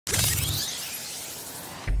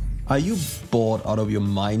Are you bored out of your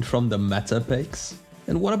mind from the meta picks?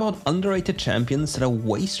 And what about underrated champions that are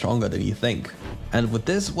way stronger than you think? And with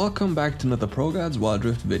this, welcome back to another ProGuides Wild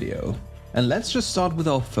Rift video. And let's just start with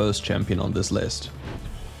our first champion on this list.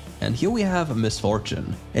 And here we have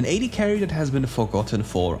Misfortune, an AD carry that has been forgotten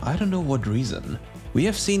for I don't know what reason. We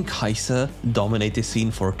have seen Kai'Sa dominate the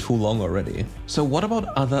scene for too long already. So what about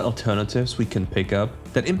other alternatives we can pick up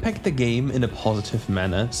that impact the game in a positive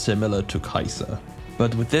manner similar to Kai'Sa?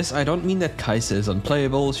 But with this, I don't mean that Kai'Sa is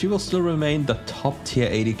unplayable. She will still remain the top tier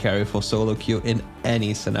AD carry for solo queue in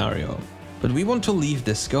any scenario. But we want to leave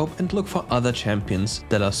this scope and look for other champions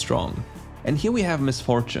that are strong. And here we have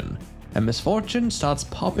Misfortune. And Misfortune starts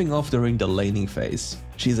popping off during the laning phase.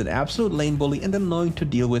 She's an absolute lane bully and annoying to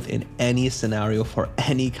deal with in any scenario for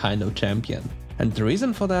any kind of champion. And the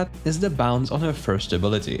reason for that is the bounce on her first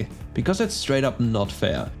ability, because it's straight up not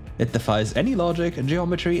fair. It defies any logic,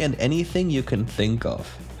 geometry and anything you can think of.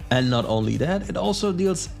 And not only that, it also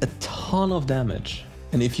deals a ton of damage.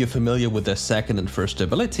 And if you're familiar with the second and first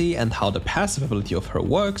ability and how the passive ability of her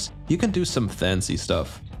works, you can do some fancy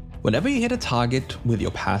stuff. Whenever you hit a target with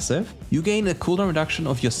your passive, you gain a cooldown reduction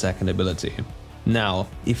of your second ability. Now,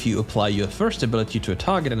 if you apply your first ability to a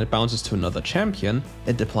target and it bounces to another champion,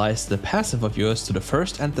 it applies the passive of yours to the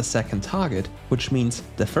first and the second target, which means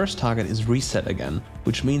the first target is reset again,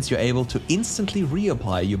 which means you're able to instantly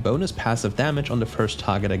reapply your bonus passive damage on the first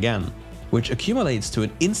target again, which accumulates to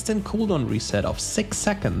an instant cooldown reset of 6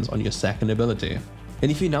 seconds on your second ability. And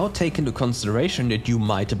if you now take into consideration that you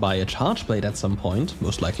might buy a charge blade at some point,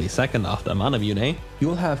 most likely second after Mana Mune, you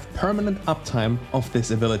will have permanent uptime of this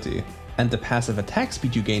ability. And the passive attack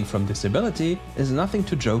speed you gain from this ability is nothing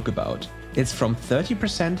to joke about. It's from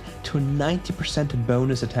 30% to 90%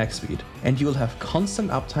 bonus attack speed, and you will have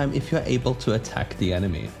constant uptime if you're able to attack the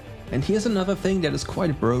enemy. And here's another thing that is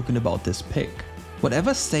quite broken about this pick.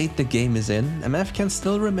 Whatever state the game is in, MF can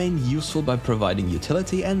still remain useful by providing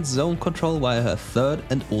utility and zone control via her third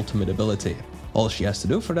and ultimate ability. All she has to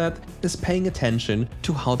do for that is paying attention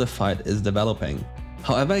to how the fight is developing.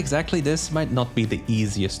 However, exactly this might not be the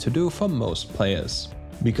easiest to do for most players,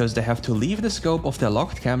 because they have to leave the scope of their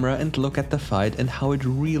locked camera and look at the fight and how it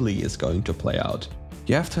really is going to play out.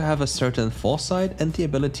 You have to have a certain foresight and the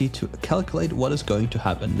ability to calculate what is going to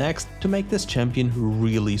happen next to make this champion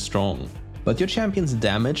really strong. But your champion's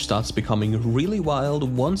damage starts becoming really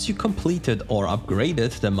wild once you completed or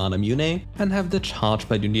upgraded the Mana Mune and have the charge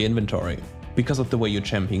blade in the inventory. Because of the way your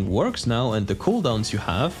champion works now and the cooldowns you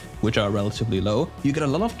have, which are relatively low, you get a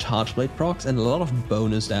lot of charge blade procs and a lot of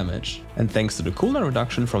bonus damage. And thanks to the cooldown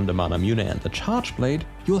reduction from the Mana Mune and the charge blade,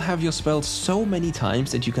 you'll have your spells so many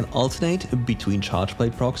times that you can alternate between charge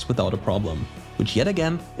blade procs without a problem, which yet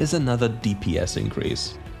again is another DPS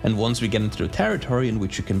increase. And once we get into the territory in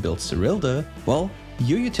which you can build Cyrilda, well,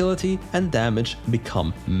 your utility and damage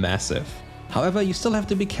become massive. However, you still have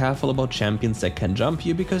to be careful about champions that can jump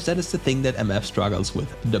you, because that is the thing that MF struggles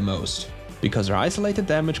with the most. Because her isolated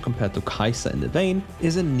damage compared to Kai'Sa in the Vayne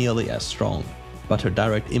isn't nearly as strong. But her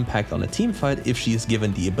direct impact on a teamfight, if she is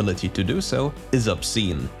given the ability to do so, is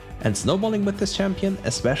obscene. And snowballing with this champion,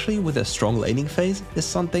 especially with a strong laning phase, is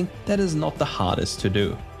something that is not the hardest to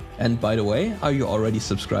do. And by the way, are you already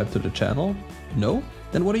subscribed to the channel? No?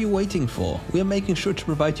 Then what are you waiting for? We are making sure to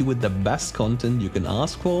provide you with the best content you can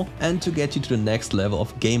ask for and to get you to the next level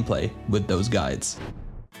of gameplay with those guides.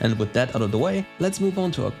 And with that out of the way, let's move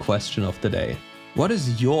on to our question of the day. What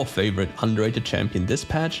is your favorite underrated champion this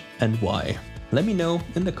patch and why? Let me know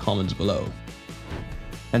in the comments below.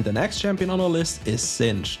 And the next champion on our list is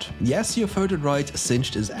Singed. Yes, you've heard it right,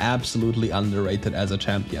 Singed is absolutely underrated as a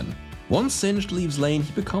champion. Once Singed leaves lane,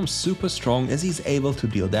 he becomes super strong as he's able to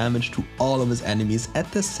deal damage to all of his enemies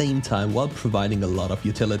at the same time while providing a lot of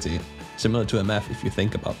utility. Similar to MF if you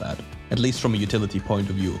think about that, at least from a utility point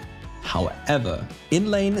of view. However,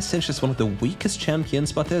 in lane, Singed is one of the weakest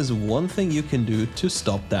champions, but there's one thing you can do to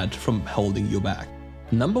stop that from holding you back.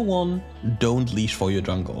 Number 1, don't leash for your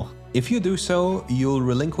jungle. If you do so, you'll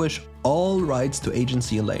relinquish all rights to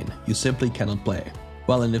agency in lane. You simply cannot play.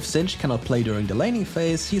 Well, and if Singed cannot play during the laning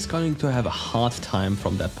phase, he's going to have a hard time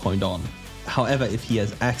from that point on. However, if he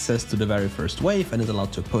has access to the very first wave and is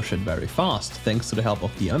allowed to push it very fast, thanks to the help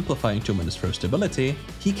of the Amplifying Tomb and his first ability,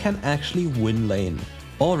 he can actually win lane.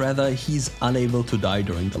 Or rather, he's unable to die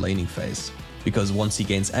during the laning phase. Because once he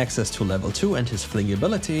gains access to level 2 and his Fling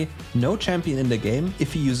ability, no champion in the game,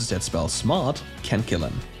 if he uses that spell smart, can kill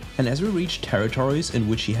him. And as we reach territories in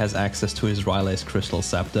which he has access to his Riley's Crystal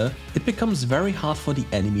Scepter, it becomes very hard for the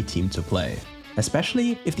enemy team to play.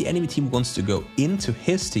 Especially if the enemy team wants to go into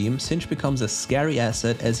his team, Singed becomes a scary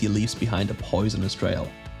asset as he leaves behind a poisonous trail.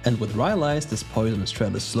 and with Rylai's, this poisonous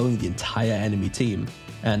trail is slowing the entire enemy team,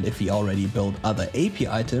 and if he already built other AP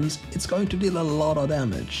items, it's going to deal a lot of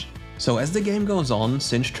damage. So as the game goes on,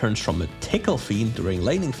 Singe turns from a tickle fiend during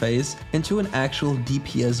laning phase into an actual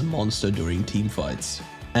DPS monster during teamfights.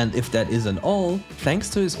 And if that isn't all, thanks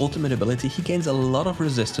to his ultimate ability he gains a lot of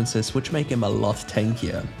resistances which make him a lot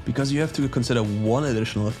tankier, because you have to consider one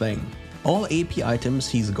additional thing. All AP items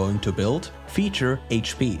he's going to build feature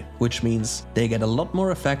HP, which means they get a lot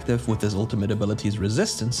more effective with his ultimate ability's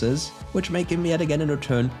resistances, which make him yet again in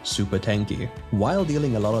return super tanky, while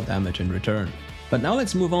dealing a lot of damage in return. But now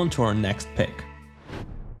let's move on to our next pick.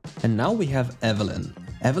 And now we have Evelynn.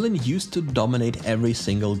 Evelynn used to dominate every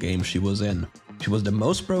single game she was in. She was the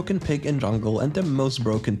most broken pick in jungle and the most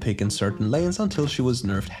broken pick in certain lanes until she was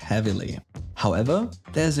nerfed heavily. However,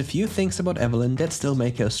 there's a few things about Evelynn that still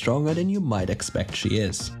make her stronger than you might expect she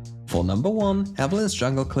is. For number one, Evelynn's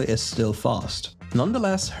jungle clear is still fast.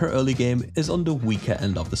 Nonetheless, her early game is on the weaker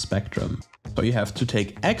end of the spectrum. So you have to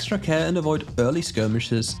take extra care and avoid early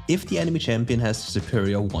skirmishes if the enemy champion has a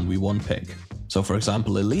superior 1v1 pick. So for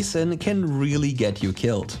example, a Lee Sin can really get you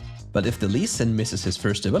killed. But if the Lee Sin misses his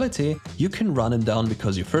first ability, you can run him down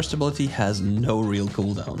because your first ability has no real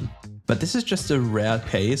cooldown. But this is just a rare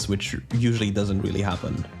case which usually doesn't really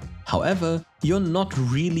happen. However, you're not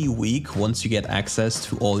really weak once you get access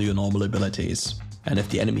to all your normal abilities. And if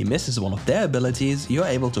the enemy misses one of their abilities, you're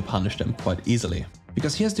able to punish them quite easily.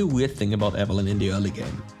 Because here's the weird thing about Evelynn in the early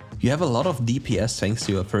game. You have a lot of DPS thanks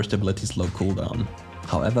to your first ability's low cooldown.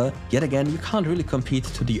 However, yet again, you can't really compete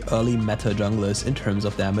to the early meta junglers in terms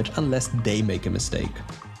of damage unless they make a mistake.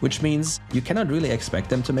 Which means you cannot really expect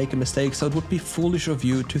them to make a mistake, so it would be foolish of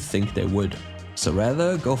you to think they would. So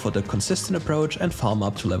rather, go for the consistent approach and farm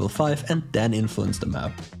up to level 5 and then influence the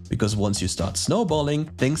map. Because once you start snowballing,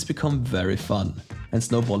 things become very fun. And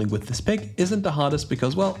snowballing with this pick isn't the hardest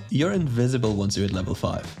because, well, you're invisible once you hit level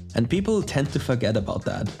 5. And people tend to forget about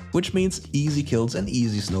that, which means easy kills and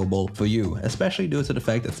easy snowball for you, especially due to the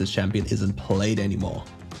fact that this champion isn't played anymore.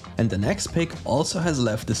 And the next pick also has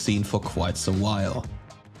left the scene for quite some while.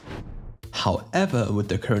 However, with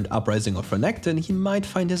the current uprising of Renekton, he might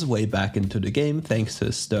find his way back into the game thanks to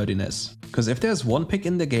his sturdiness. Because if there's one pick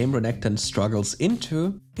in the game Renekton struggles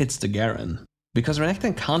into, it's the Garen. Because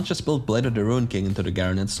Renekton can't just build Blade of the Ruined King into the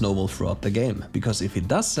Garen and snowball throughout the game, because if he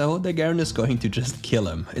does so, the Garen is going to just kill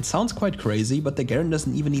him. It sounds quite crazy, but the Garen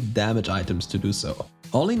doesn't even need damage items to do so.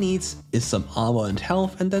 All he needs is some armor and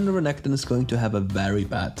health, and then the Renekton is going to have a very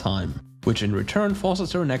bad time. Which in return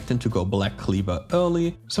forces the Renekton to go Black Cleaver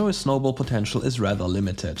early, so his snowball potential is rather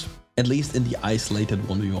limited, at least in the isolated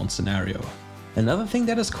 1v1 scenario. Another thing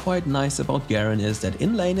that is quite nice about Garen is that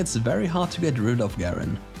in lane it's very hard to get rid of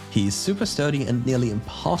Garen. He is super sturdy and nearly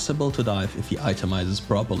impossible to dive if he itemizes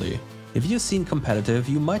properly. If you've seen competitive,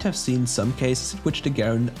 you might have seen some cases in which the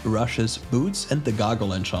Garen rushes Boots and the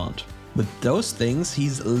Gargoyle enchant. With those things,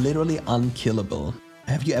 he's literally unkillable.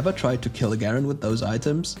 Have you ever tried to kill a Garen with those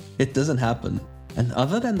items? It doesn't happen. And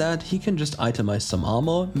other than that, he can just itemize some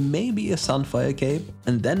armor, maybe a Sunfire Cape,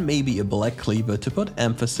 and then maybe a Black Cleaver to put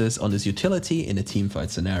emphasis on his utility in a teamfight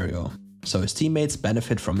scenario. So his teammates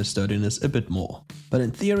benefit from his sturdiness a bit more. But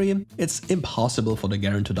in theory, it's impossible for the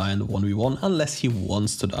Garen to die in the 1v1 unless he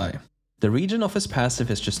wants to die. The regen of his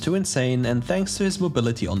passive is just too insane, and thanks to his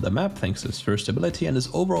mobility on the map, thanks to his first ability and his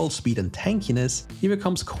overall speed and tankiness, he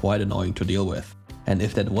becomes quite annoying to deal with. And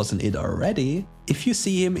if that wasn't it already, if you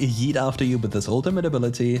see him yeet after you with his ultimate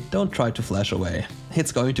ability, don't try to flash away.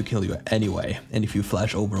 It's going to kill you anyway, and if you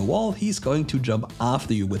flash over a wall, he's going to jump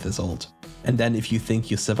after you with his ult. And then if you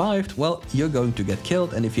think you survived, well, you're going to get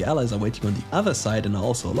killed, and if your allies are waiting on the other side and are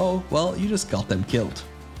also low, well, you just got them killed.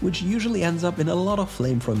 Which usually ends up in a lot of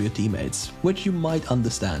flame from your teammates, which you might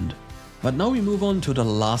understand. But now we move on to the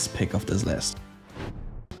last pick of this list.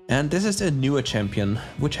 And this is a newer champion,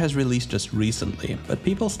 which has released just recently, but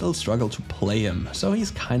people still struggle to play him, so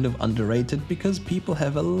he's kind of underrated because people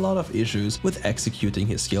have a lot of issues with executing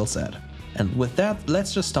his skill set. And with that,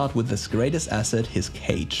 let's just start with his greatest asset, his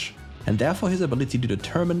cage, and therefore his ability to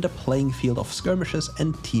determine the playing field of skirmishes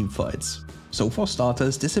and teamfights. So for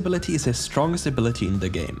starters, this ability is his strongest ability in the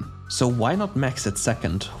game. So why not max it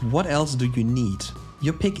second? What else do you need?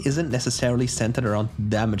 Your pick isn't necessarily centered around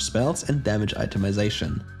damage spells and damage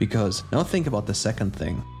itemization, because now think about the second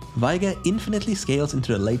thing. Veigar infinitely scales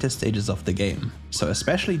into the later stages of the game, so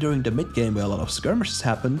especially during the mid game where a lot of skirmishes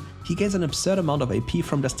happen, he gains an absurd amount of AP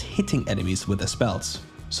from just hitting enemies with his spells.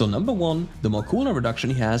 So number 1, the more cooldown reduction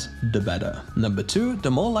he has, the better. Number 2, the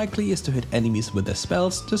more likely he is to hit enemies with his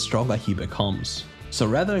spells, the stronger he becomes. So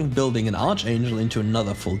rather than building an Archangel into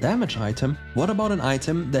another full damage item, what about an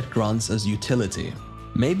item that grants us utility?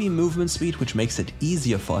 Maybe movement speed, which makes it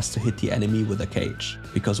easier for us to hit the enemy with a cage,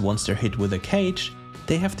 because once they're hit with a cage,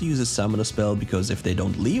 they have to use a summoner spell, because if they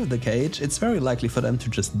don't leave the cage, it's very likely for them to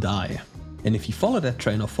just die. And if you follow that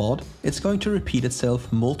train of thought, it's going to repeat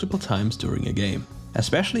itself multiple times during a game.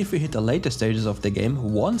 Especially if you hit the later stages of the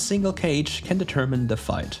game, one single cage can determine the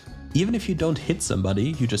fight. Even if you don't hit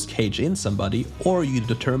somebody, you just cage in somebody, or you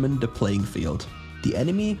determine the playing field. The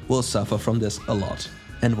enemy will suffer from this a lot.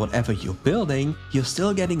 And whatever you're building, you're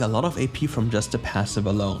still getting a lot of AP from just the passive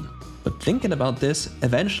alone. But thinking about this,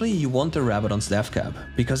 eventually you want the Rabadon's Death Cap,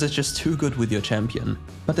 because it's just too good with your champion.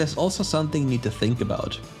 But there's also something you need to think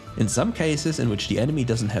about. In some cases in which the enemy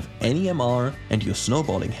doesn't have any MR and you're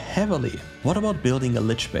snowballing heavily, what about building a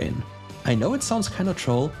Lichbane? I know it sounds kinda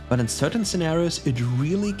troll, but in certain scenarios it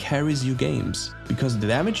really carries you games, because the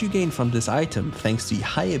damage you gain from this item, thanks to the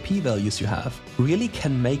high AP values you have, really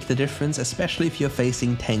can make the difference, especially if you're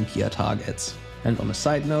facing tankier targets. And on a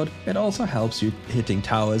side note, it also helps you hitting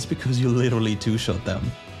towers because you literally two-shot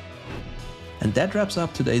them. And that wraps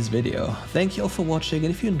up today's video. Thank you all for watching,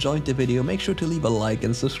 and if you enjoyed the video, make sure to leave a like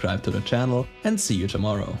and subscribe to the channel, and see you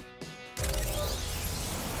tomorrow.